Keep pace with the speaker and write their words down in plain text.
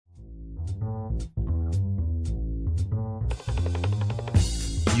You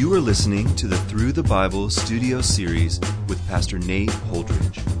are listening to the Through the Bible studio series with Pastor Nate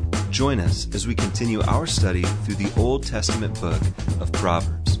Holdridge. Join us as we continue our study through the Old Testament book of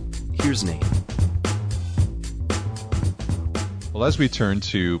Proverbs. Here's Nate. Well, as we turn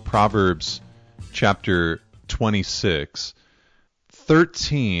to Proverbs chapter 26,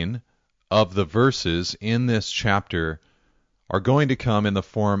 13 of the verses in this chapter are going to come in the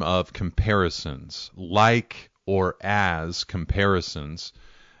form of comparisons, like or as comparisons,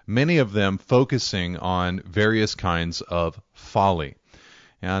 many of them focusing on various kinds of folly.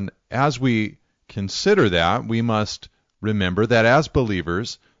 And as we consider that, we must remember that as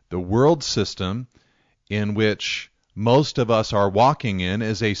believers, the world system in which most of us are walking in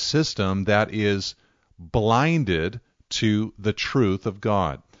is a system that is blinded to the truth of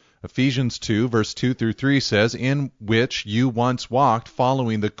God. Ephesians 2, verse 2 through 3 says, "In which you once walked,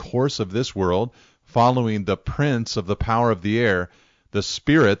 following the course of this world, following the prince of the power of the air, the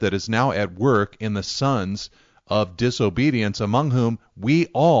spirit that is now at work in the sons of disobedience, among whom we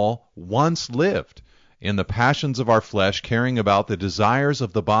all once lived, in the passions of our flesh, carrying about the desires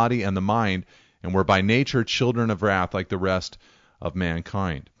of the body and the mind, and were by nature children of wrath like the rest of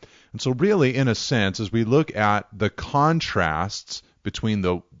mankind." And so really, in a sense, as we look at the contrasts between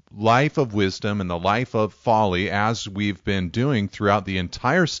the life of wisdom and the life of folly, as we've been doing throughout the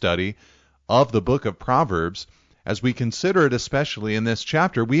entire study of the book of Proverbs, as we consider it especially in this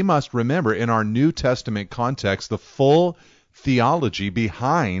chapter, we must remember in our New Testament context the full theology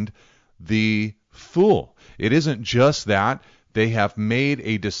behind the fool. It isn't just that they have made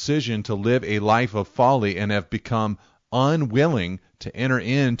a decision to live a life of folly and have become unwilling to enter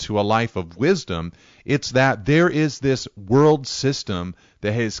into a life of wisdom. It's that there is this world system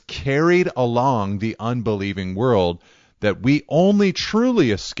that has carried along the unbelieving world that we only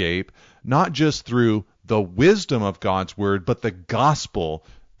truly escape, not just through the wisdom of God's Word, but the gospel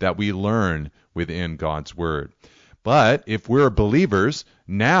that we learn within God's Word. But if we're believers,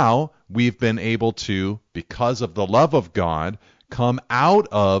 now we've been able to, because of the love of God, come out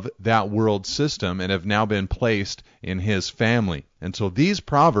of that world system and have now been placed in His family. And so these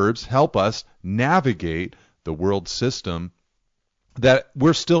Proverbs help us navigate the world system that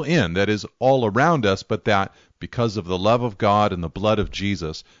we're still in, that is all around us, but that because of the love of God and the blood of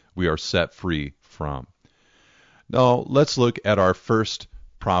Jesus, we are set free from. Now, let's look at our first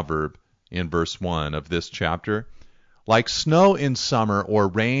proverb in verse 1 of this chapter. "Like snow in summer or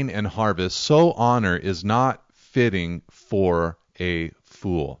rain in harvest, so honor is not fitting for a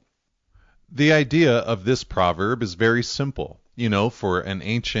fool." The idea of this proverb is very simple. You know, for an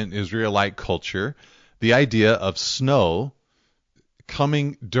ancient Israelite culture, the idea of snow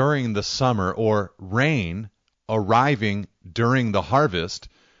coming during the summer or rain arriving during the harvest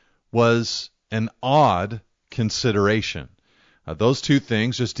was an odd consideration. Those two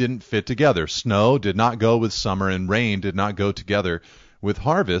things just didn't fit together. Snow did not go with summer, and rain did not go together with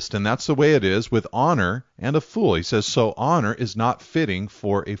harvest, and that's the way it is with honor and a fool. He says, so honor is not fitting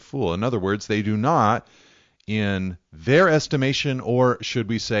for a fool. In other words, they do not, in their estimation, or should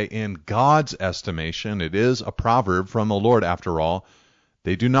we say in God's estimation, it is a proverb from the Lord after all,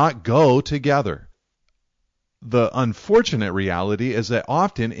 they do not go together. The unfortunate reality is that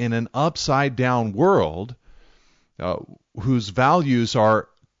often in an upside-down world, whose values are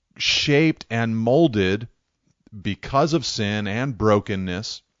shaped and molded because of sin and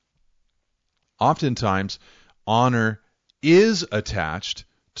brokenness, oftentimes honor is attached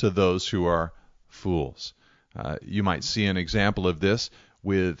to those who are fools. You might see an example of this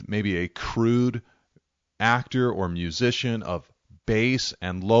with maybe a crude actor or musician of base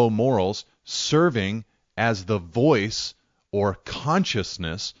and low morals serving as the voice or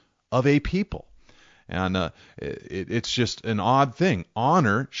consciousness of a people. And it's just an odd thing.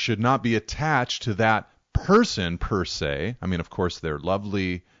 Honor should not be attached to that person per se. I mean, of course, they're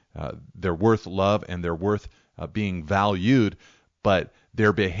lovely, they're worth love, and they're worth being valued, but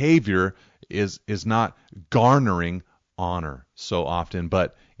their behavior is not garnering honor so often.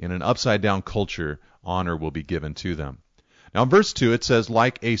 But in an upside-down culture, honor will be given to them. Now, in verse 2, it says,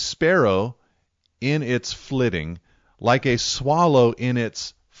 "Like a sparrow in its flitting, like a swallow in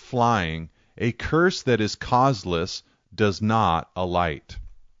its flying, a curse that is causeless does not alight."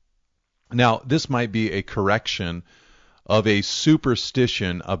 Now, this might be a correction of a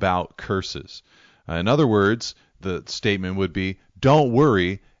superstition about curses. In other words, the statement would be, don't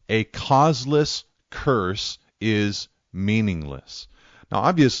worry, a causeless curse is meaningless. Now,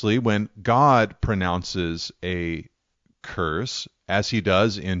 obviously, when God pronounces a curse, as He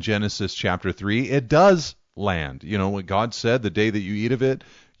does in Genesis chapter 3, it does land. You know, when God said, the day that you eat of it,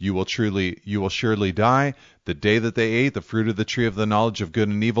 you will surely die. The day that they ate the fruit of the tree of the knowledge of good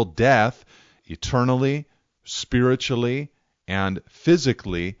and evil, death, eternally, spiritually, and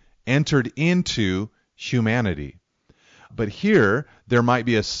physically entered into humanity. But here, there might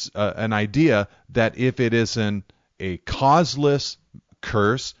be an idea that if it is a causeless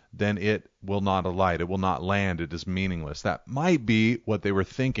curse, then it will not alight. It will not land. It is meaningless. That might be what they were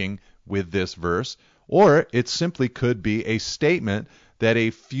thinking with this verse. Or it simply could be a statement that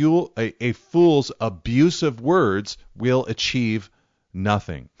a fool's abusive words will achieve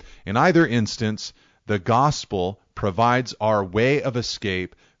nothing. In either instance, the gospel provides our way of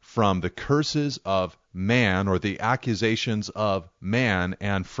escape from the curses of man, or the accusations of man,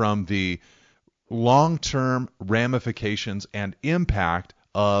 and from the long-term ramifications and impact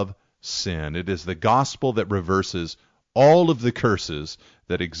of sin. It is the gospel that reverses all of the curses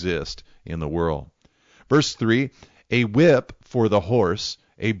that exist in the world. Verse 3, a whip for the horse,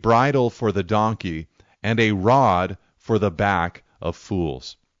 a bridle for the donkey, and a rod for the back of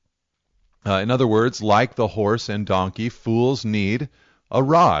fools. In other words, like the horse and donkey, fools need a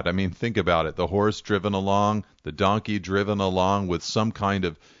rod. I mean, think about it. The horse driven along, the donkey driven along with some kind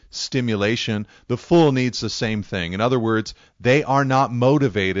of stimulation. The fool needs the same thing. In other words, they are not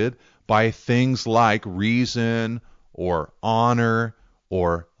motivated by things like reason or honor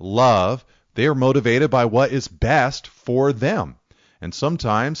or love. They are motivated by what is best for them. And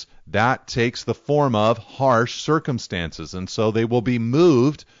sometimes that takes the form of harsh circumstances. And so they will be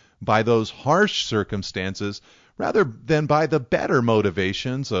moved by those harsh circumstances rather than by the better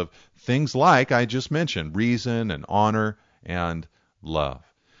motivations of things like I just mentioned, reason and honor and love.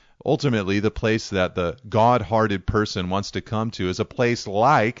 Ultimately, the place that the God-hearted person wants to come to is a place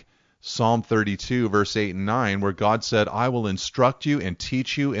like Psalm 32, verse 8 and 9, where God said, I will instruct you and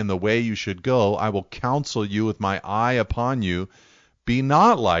teach you in the way you should go. I will counsel you with my eye upon you. Be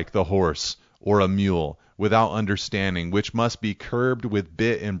not like the horse or a mule without understanding, which must be curbed with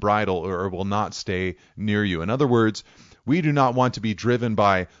bit and bridle, or will not stay near you. In other words, we do not want to be driven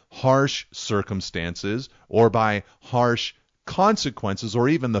by harsh circumstances or by harsh consequences or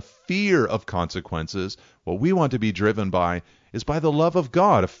even the fear of consequences. What we want to be driven by is by the love of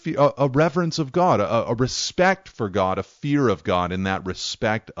God, a reverence of God, a respect for God, a fear of God, in that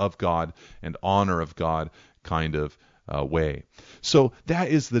respect of God and honor of God kind of way. So that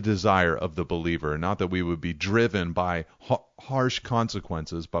is the desire of the believer, not that we would be driven by harsh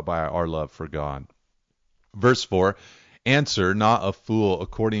consequences, but by our love for God. Verse 4, answer not a fool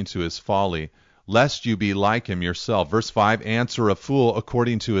according to his folly, lest you be like him yourself. Verse 5, answer a fool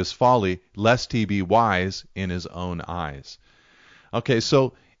according to his folly, lest he be wise in his own eyes. Okay,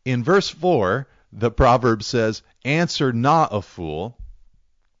 so in verse 4, the proverb says, answer not a fool.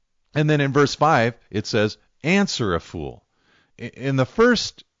 And then in verse 5, it says, answer a fool. In the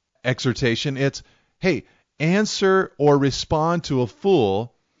first exhortation, it's, hey, answer or respond to a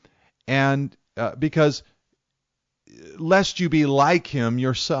fool, and because lest you be like him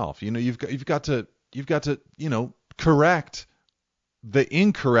yourself. You know, you've got to correct the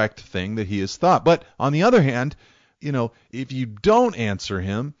incorrect thing that he has thought. But on the other hand, if you don't answer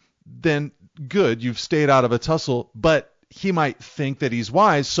him, then good, you've stayed out of a tussle, but he might think that he's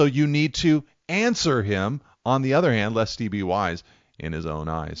wise, so you need to answer him, on the other hand, lest he be wise in his own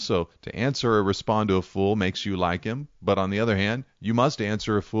eyes. So to answer or respond to a fool makes you like him, but on the other hand, you must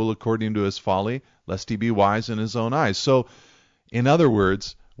answer a fool according to his folly, lest he be wise in his own eyes. So, in other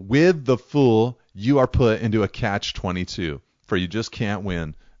words, with the fool, you are put into a catch-22, for you just can't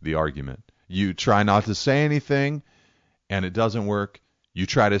win the argument. You try not to say anything, and it doesn't work. You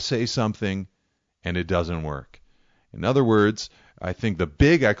try to say something, and it doesn't work. In other words, I think the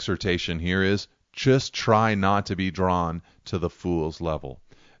big exhortation here is just try not to be drawn to the fool's level.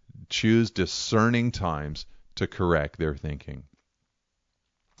 Choose discerning times to correct their thinking.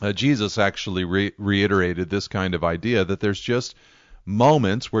 Jesus actually reiterated this kind of idea, that there's just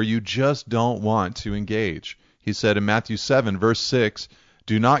moments where you just don't want to engage. He said in Matthew 7, verse 6,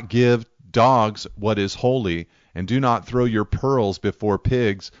 do not give dogs what is holy, and do not throw your pearls before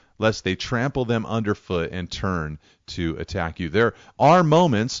pigs, lest they trample them underfoot and turn to attack you. There are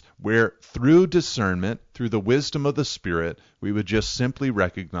moments where through discernment, through the wisdom of the Spirit, we would just simply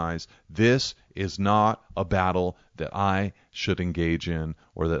recognize this is not a battle that I should engage in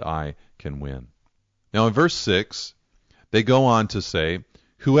or that I can win. Now in verse 6, they go on to say,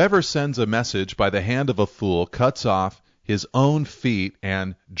 whoever sends a message by the hand of a fool cuts off his own feet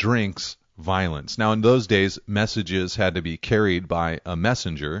and drinks violence. Now in those days, messages had to be carried by a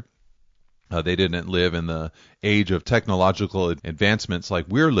messenger. They didn't live in the age of technological advancements like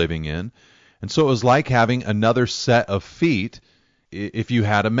we're living in. And so it was like having another set of feet if you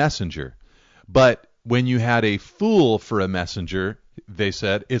had a messenger. But when you had a fool for a messenger, they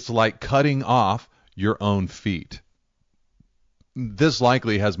said, it's like cutting off your own feet. This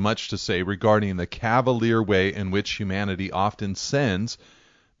likely has much to say regarding the cavalier way in which humanity often sends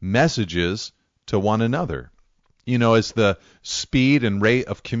messages to one another. As the speed and rate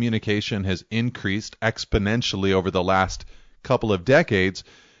of communication has increased exponentially over the last couple of decades,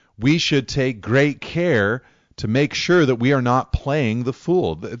 we should take great care to make sure that we are not playing the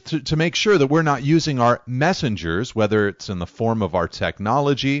fool, to make sure that we're not using our messengers, whether it's in the form of our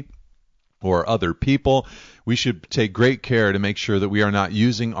technology or other people. We should take great care to make sure that we are not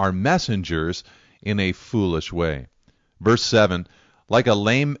using our messengers in a foolish way. Verse 7, like a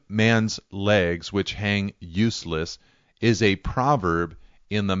lame man's legs which hang useless is a proverb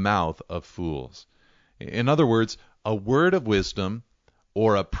in the mouth of fools. In other words, a word of wisdom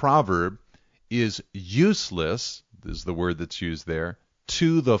or a proverb is useless, is the word that's used there,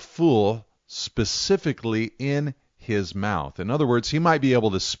 to the fool, specifically in his mouth. In other words, he might be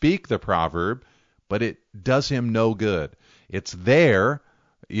able to speak the proverb, but it does him no good. It's there,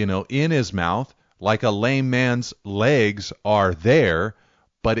 in his mouth, like a lame man's legs are there,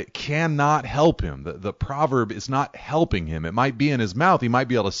 but it cannot help him. The proverb is not helping him. It might be in his mouth. He might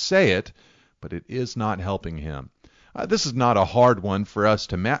be able to say it, but it is not helping him. This is not a hard one for us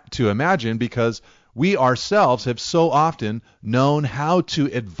to imagine, because we ourselves have so often known how to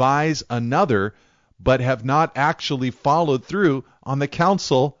advise another, but have not actually followed through on the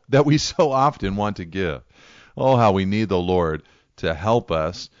counsel that we so often want to give. Oh, how we need the Lord to help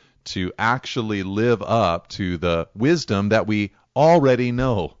us to actually live up to the wisdom that we already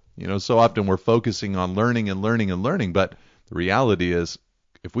know. So often we're focusing on learning and learning and learning, but the reality is,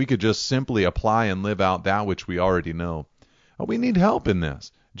 if we could just simply apply and live out that which we already know, we need help in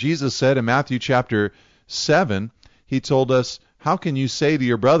this. Jesus said in Matthew chapter 7, he told us, how can you say to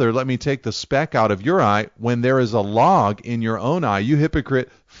your brother, let me take the speck out of your eye, when there is a log in your own eye? You hypocrite,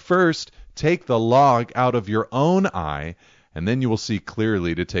 first take the log out of your own eye, and then you will see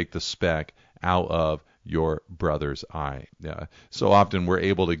clearly to take the speck out of your brother's eye. So often we're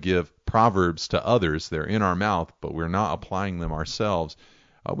able to give proverbs to others. They're in our mouth, but we're not applying them ourselves.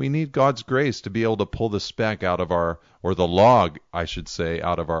 We need God's grace to be able to pull the speck out of or the log, I should say,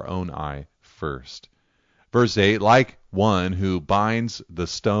 out of our own eye first. Verse 8, like one who binds the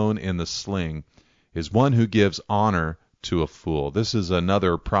stone in the sling is one who gives honor to a fool. This is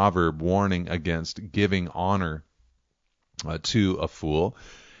another proverb warning against giving honor to a fool.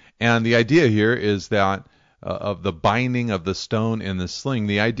 And the idea here is that of the binding of the stone in the sling,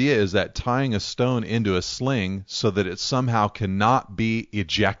 the idea is that tying a stone into a sling so that it somehow cannot be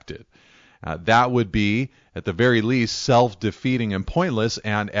ejected. That would be, at the very least, self-defeating and pointless,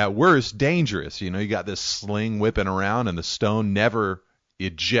 and at worst, dangerous. You got this sling whipping around and the stone never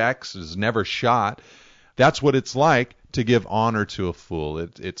ejects, is never shot. That's what it's like to give honor to a fool.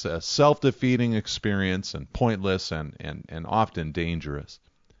 It's a self-defeating experience and pointless and often dangerous.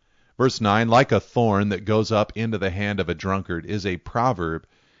 Verse 9, like a thorn that goes up into the hand of a drunkard is a proverb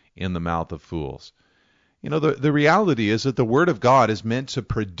in the mouth of fools. The reality is that the Word of God is meant to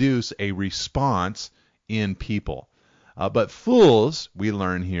produce a response in people. But fools, we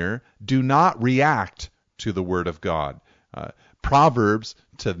learn here, do not react to the Word of God. Proverbs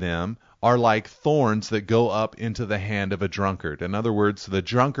to them are like thorns that go up into the hand of a drunkard. In other words, the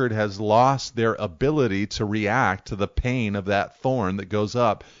drunkard has lost their ability to react to the pain of that thorn that goes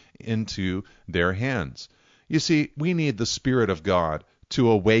up into their hands. You see, we need the Spirit of God to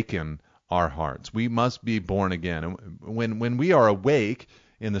awaken our hearts. We must be born again. And when we are awake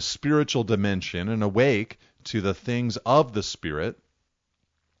in the spiritual dimension and awake to the things of the Spirit,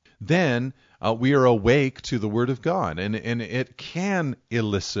 then we are awake to the Word of God. And it can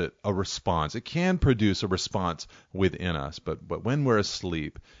elicit a response. It can produce a response within us. But when we're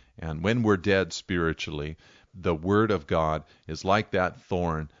asleep and when we're dead spiritually, the Word of God is like that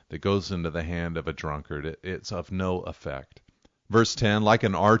thorn that goes into the hand of a drunkard. It's of no effect. Verse 10, like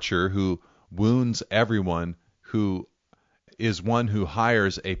an archer who wounds everyone, who is one who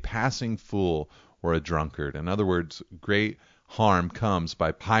hires a passing fool or a drunkard. In other words, great harm comes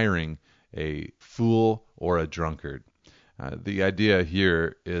by hiring a fool or a drunkard. The idea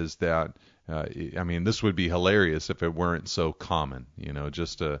here is that, this would be hilarious if it weren't so common.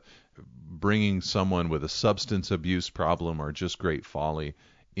 Just bringing someone with a substance abuse problem or just great folly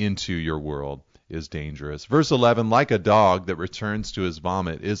into your world is dangerous. Verse 11, like a dog that returns to his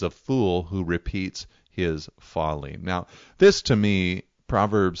vomit is a fool who repeats his folly. Now, this to me,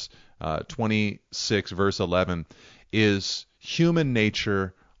 Proverbs 26, verse 11, is human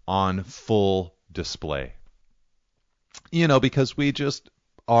nature on full display. because we just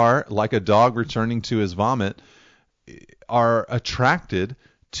are, like a dog returning to his vomit, are attracted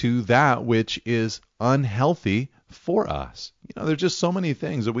to that which is unhealthy for us. There's just so many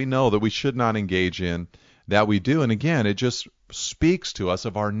things that we know that we should not engage in that we do. And again, it just speaks to us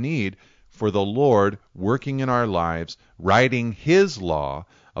of our need for the Lord working in our lives, writing His law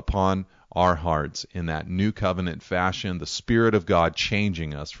upon our hearts in that new covenant fashion. The Spirit of God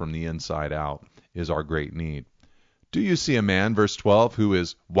changing us from the inside out is our great need. Do you see a man, verse 12, who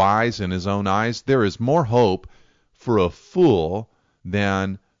is wise in his own eyes? There is more hope for a fool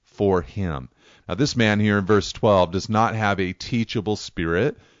than for him. Now, this man here in verse 12 does not have a teachable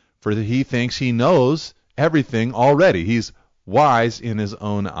spirit, for he thinks he knows everything already. He's wise in his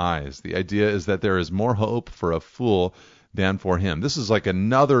own eyes. The idea is that there is more hope for a fool than for him. This is like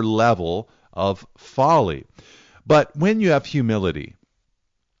another level of folly. But when you have humility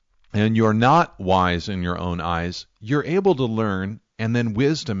and you're not wise in your own eyes, you're able to learn, and then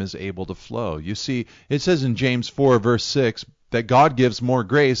wisdom is able to flow. You see, it says in James 4, verse 6, that God gives more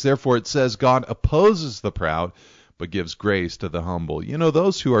grace. Therefore, it says God opposes the proud, but gives grace to the humble.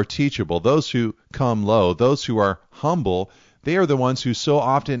 Those who are teachable, those who come low, those who are humble, they are the ones who so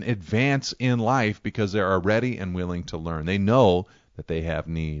often advance in life because they are ready and willing to learn. They know that they have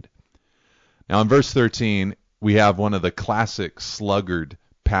need. Now, in verse 13, we have one of the classic sluggard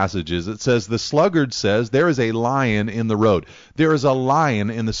passages. It says, the sluggard says, there is a lion in the road. There is a lion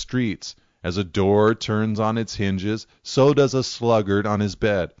in the streets. As a door turns on its hinges, so does a sluggard on his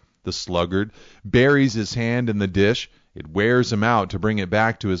bed. The sluggard buries his hand in the dish. It wears him out to bring it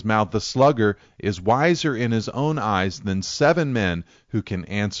back to his mouth. The sluggard is wiser in his own eyes than 7 men who can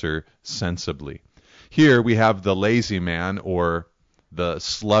answer sensibly. Here we have the lazy man, or the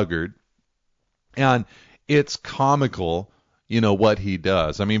sluggard. And it's comical, what he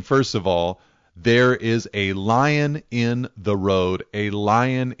does. First of all, there is a lion in the road, a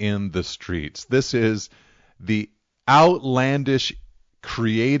lion in the streets. This is the outlandish,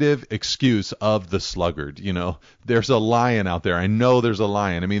 creative excuse of the sluggard. There's a lion out there. I know there's a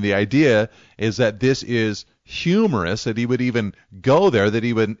lion. The idea is that this is humorous, that he would even go there, that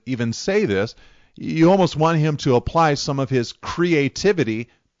he would even say this. You almost want him to apply some of his creativity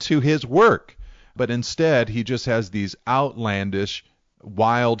to his work. But instead, he just has these outlandish,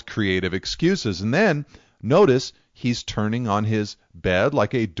 wild, creative excuses. And then, notice, he's turning on his bed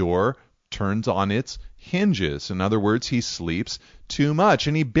like a door turns on its hinges. In other words, he sleeps too much.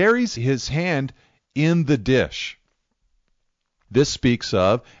 And he buries his hand in the dish. This speaks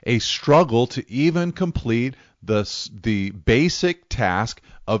of a struggle to even complete the basic task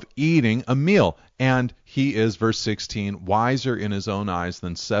of eating a meal. And he is, verse 16, wiser in his own eyes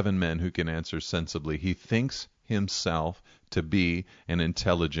than 7 men who can answer sensibly. He thinks himself to be an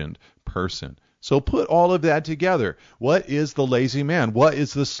intelligent person. So put all of that together. What is the lazy man? What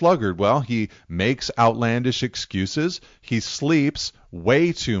is the sluggard? Well, he makes outlandish excuses. He sleeps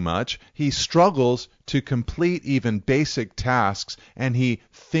way too much. He struggles to complete even basic tasks, and he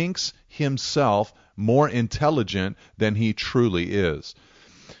thinks himself more intelligent than he truly is.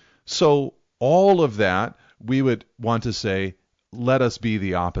 So all of that, we would want to say, let us be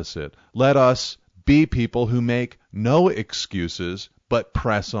the opposite. Let us be people who make no excuses, but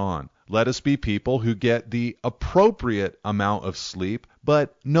press on. Let us be people who get the appropriate amount of sleep,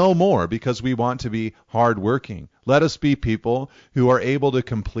 but no more, because we want to be hardworking. Let us be people who are able to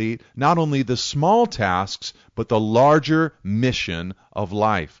complete not only the small tasks, but the larger mission of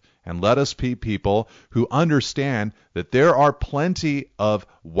life. And let us be people who understand that there are plenty of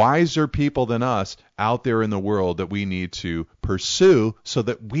wiser people than us out there in the world that we need to pursue so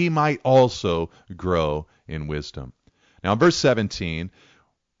that we might also grow in wisdom. Now, in verse 17,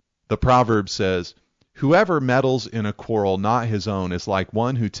 the proverb says, whoever meddles in a quarrel not his own is like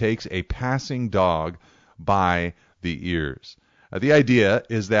one who takes a passing dog by the ears. The idea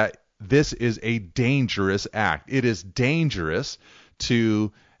is that this is a dangerous act. It is dangerous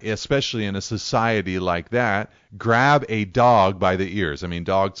to, especially in a society like that, grab a dog by the ears.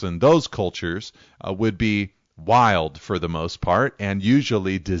 Dogs in those cultures would be wild for the most part and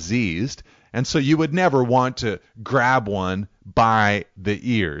usually diseased. And so you would never want to grab one by the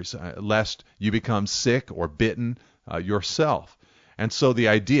ears, lest you become sick or bitten yourself. And so the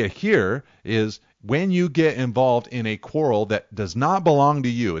idea here is when you get involved in a quarrel that does not belong to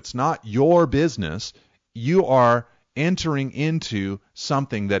you, it's not your business, you are entering into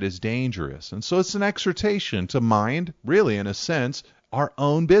something that is dangerous. And so it's an exhortation to mind, really in a sense, our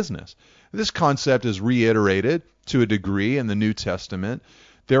own business. This concept is reiterated to a degree in the New Testament.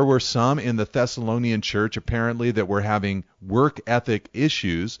 There were some in the Thessalonian church, apparently, that were having work ethic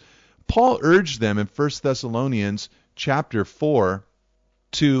issues. Paul urged them in 1 Thessalonians chapter 4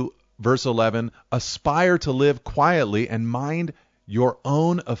 to verse 11, aspire to live quietly and mind your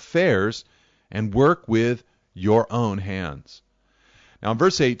own affairs and work with your own hands. Now in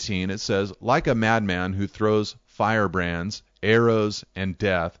verse 18 it says, like a madman who throws firebrands, arrows, and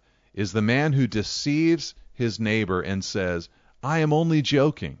death is the man who deceives his neighbor and says, I am only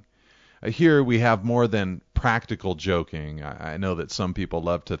joking. Here we have more than practical joking. I know that some people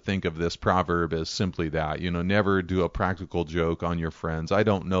love to think of this proverb as simply that. Never do a practical joke on your friends. I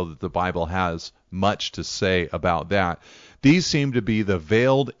don't know that the Bible has much to say about that. These seem to be the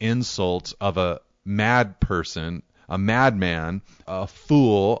veiled insults of a mad person, a madman, a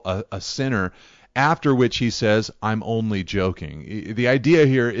fool, a sinner, after which he says, I'm only joking. The idea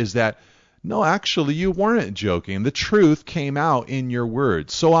here is that no, actually, you weren't joking. The truth came out in your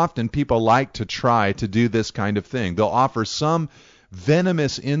words. So often people like to try to do this kind of thing. They'll offer some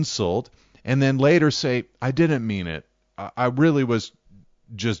venomous insult and then later say, I didn't mean it. I really was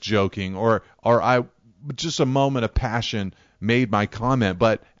just joking, or I just a moment of passion made my comment.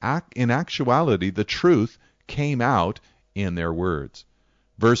 But in actuality, the truth came out in their words.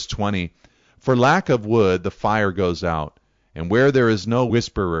 Verse 20, for lack of wood, the fire goes out, and where there is no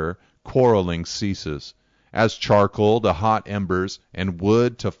whisperer, quarreling ceases. As charcoal to hot embers, and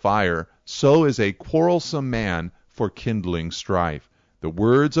wood to fire, so is a quarrelsome man for kindling strife. The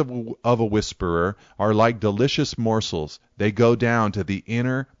words of a whisperer are like delicious morsels. They go down to the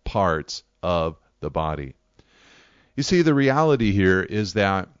inner parts of the body. You see, the reality here is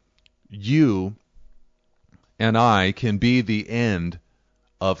that you and I can be the end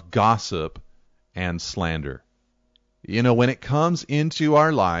of gossip and slander. When it comes into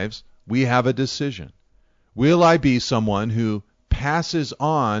our lives, we have a decision. Will I be someone who passes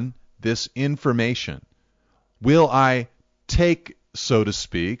on this information? Will I take, so to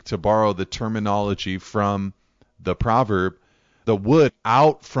speak, to borrow the terminology from the proverb, the wood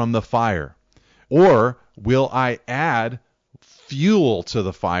out from the fire? Or will I add fuel to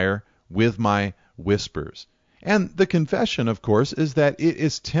the fire with my whispers? And the confession, of course, is that it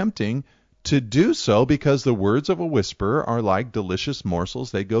is tempting to do so because the words of a whisperer are like delicious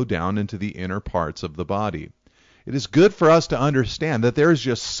morsels. They go down into the inner parts of the body. It is good for us to understand that there is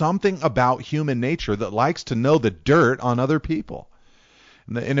just something about human nature that likes to know the dirt on other people.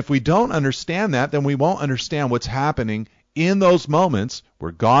 And if we don't understand that, then we won't understand what's happening in those moments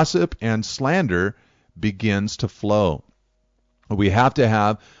where gossip and slander begins to flow. We have to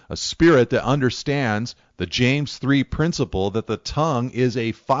have a spirit that understands the James 3 principle that the tongue is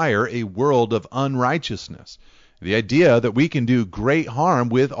a fire, a world of unrighteousness. The idea that we can do great harm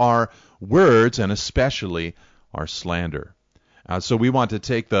with our words and especially our slander. So we want to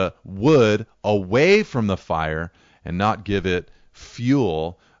take the wood away from the fire and not give it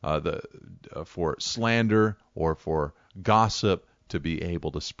fuel for slander or for gossip to be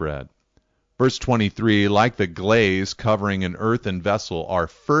able to spread. Verse 23, like the glaze covering an earthen vessel are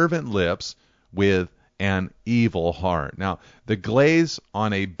fervent lips with an evil heart. Now, the glaze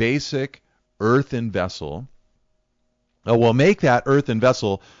on a basic earthen vessel will make that earthen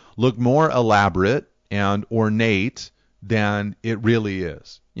vessel look more elaborate and ornate than it really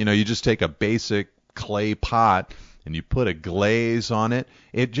is. You just take a basic clay pot and you put a glaze on it.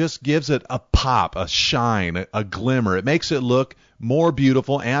 It just gives it a pop, a shine, a glimmer. It makes it look more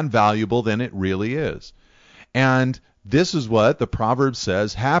beautiful and valuable than it really is. And this is what the proverb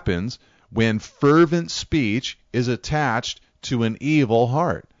says happens when fervent speech is attached to an evil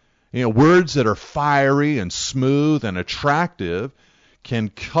heart. Words that are fiery and smooth and attractive can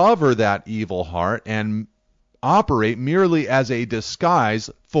cover that evil heart and operate merely as a disguise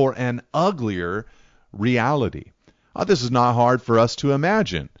for an uglier reality. This is not hard for us to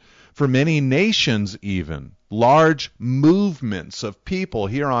imagine. For many nations even, large movements of people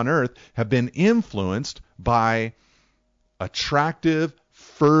here on earth have been influenced by attractive,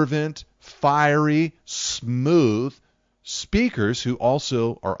 fervent, fiery, smooth speakers who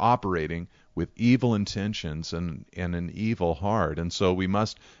also are operating with evil intentions and an evil heart. And so we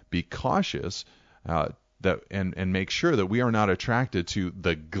must be cautious and make sure that we are not attracted to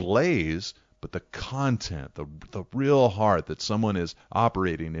the glaze, but the content, the real heart, that someone is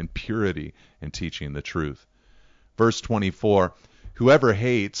operating in purity and teaching the truth. Verse 24, whoever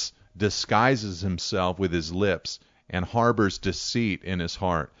hates disguises himself with his lips and harbors deceit in his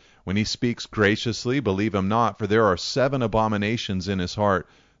heart. When he speaks graciously, believe him not, for there are 7 abominations in his heart.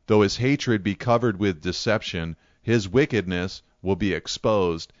 Though his hatred be covered with deception, his wickedness will be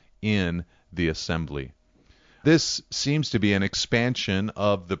exposed in the assembly. This seems to be an expansion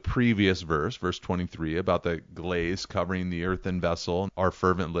of the previous verse, verse 23, about the glaze covering the earthen vessel, our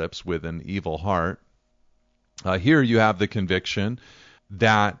fervent lips with an evil heart. Here you have the conviction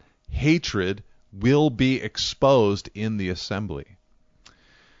that hatred will be exposed in the assembly.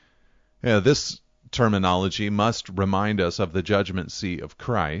 This terminology must remind us of the judgment seat of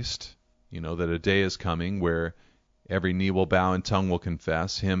Christ. You know that a day is coming where every knee will bow and tongue will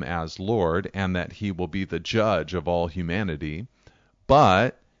confess him as Lord, and that he will be the judge of all humanity.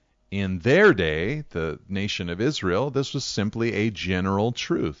 But in their day, the nation of Israel, this was simply a general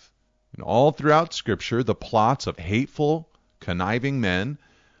truth. And all throughout Scripture, the plots of hateful, conniving men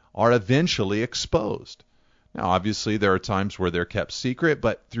are eventually exposed. Now, obviously, there are times where they're kept secret,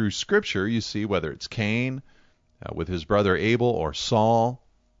 but through Scripture, you see whether it's Cain with his brother Abel, or Saul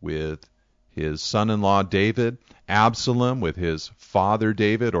with his son-in-law David, Absalom with his father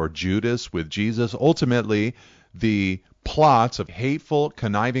David, or Judas with Jesus. Ultimately, the plots of hateful,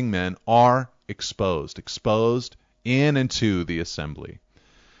 conniving men are exposed in and to the assembly.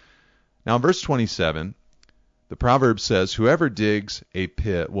 Now, in verse 27, the proverb says, "Whoever digs a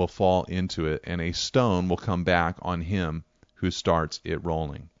pit will fall into it, and a stone will come back on him who starts it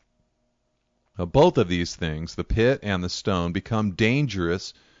rolling." Now, both of these things, the pit and the stone, become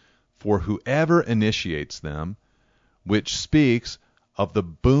dangerous for whoever initiates them, which speaks of the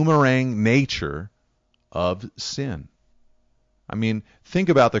boomerang nature of sin. I mean, think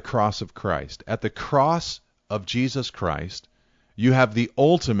about the cross of Christ. At the cross of Jesus Christ, you have the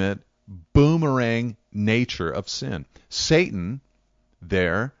ultimate boomerang nature of sin. Satan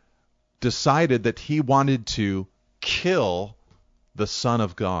there decided that he wanted to kill the Son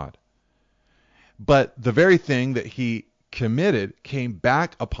of God. But the very thing that he committed came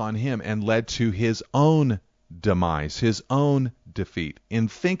back upon him and led to his own demise, his own defeat. In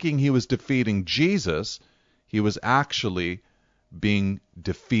thinking he was defeating Jesus, he was actually being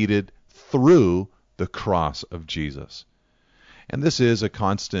defeated through the cross of Jesus. And this is a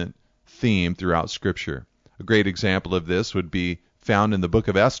constant theme throughout Scripture. A great example of this would be found in the book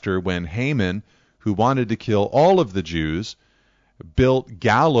of Esther, when Haman, who wanted to kill all of the Jews, built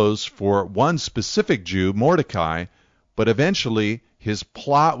gallows for one specific Jew, Mordecai, but eventually his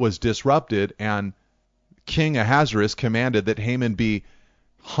plot was disrupted, and King Ahasuerus commanded that Haman be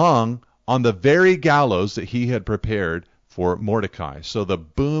hung on the very gallows that he had prepared for Mordecai. So the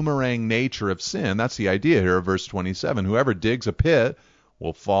boomerang nature of sin, that's the idea here of verse 27. Whoever digs a pit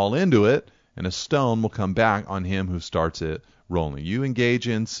will fall into it, and a stone will come back on him who starts it rolling. You engage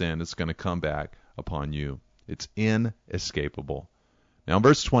in sin, it's going to come back upon you. It's inescapable. Now, in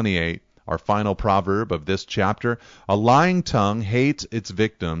verse 28, our final proverb of this chapter, "A lying tongue hates its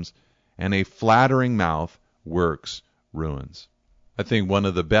victims, and a flattering mouth works ruins." I think one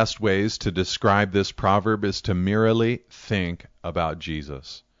of the best ways to describe this proverb is to merely think about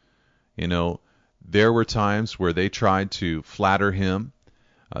Jesus. You know, there were times where they tried to flatter him.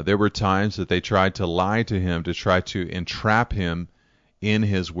 There were times that they tried to lie to him to try to entrap him in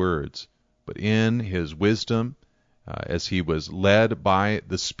his words. But in his wisdom, as he was led by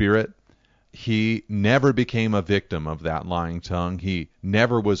the Spirit, he never became a victim of that lying tongue. He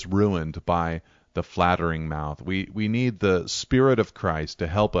never was ruined by the flattering mouth. We need the Spirit of Christ to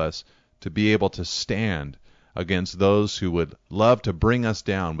help us to be able to stand against those who would love to bring us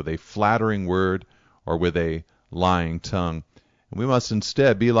down with a flattering word or with a lying tongue. And we must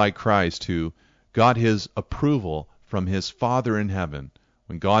instead be like Christ, who got his approval from his Father in heaven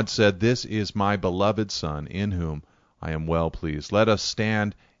when God said, "This is my beloved Son, in whom I am well pleased." Let us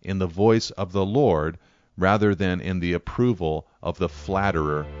stand in the voice of the Lord rather than in the approval of the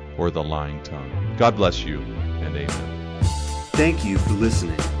flatterer or the lying tongue. God bless you, and amen. Thank you for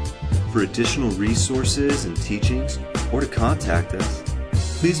listening. For additional resources and teachings, or to contact us,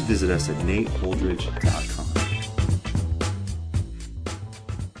 please visit us at nateholdridge.com.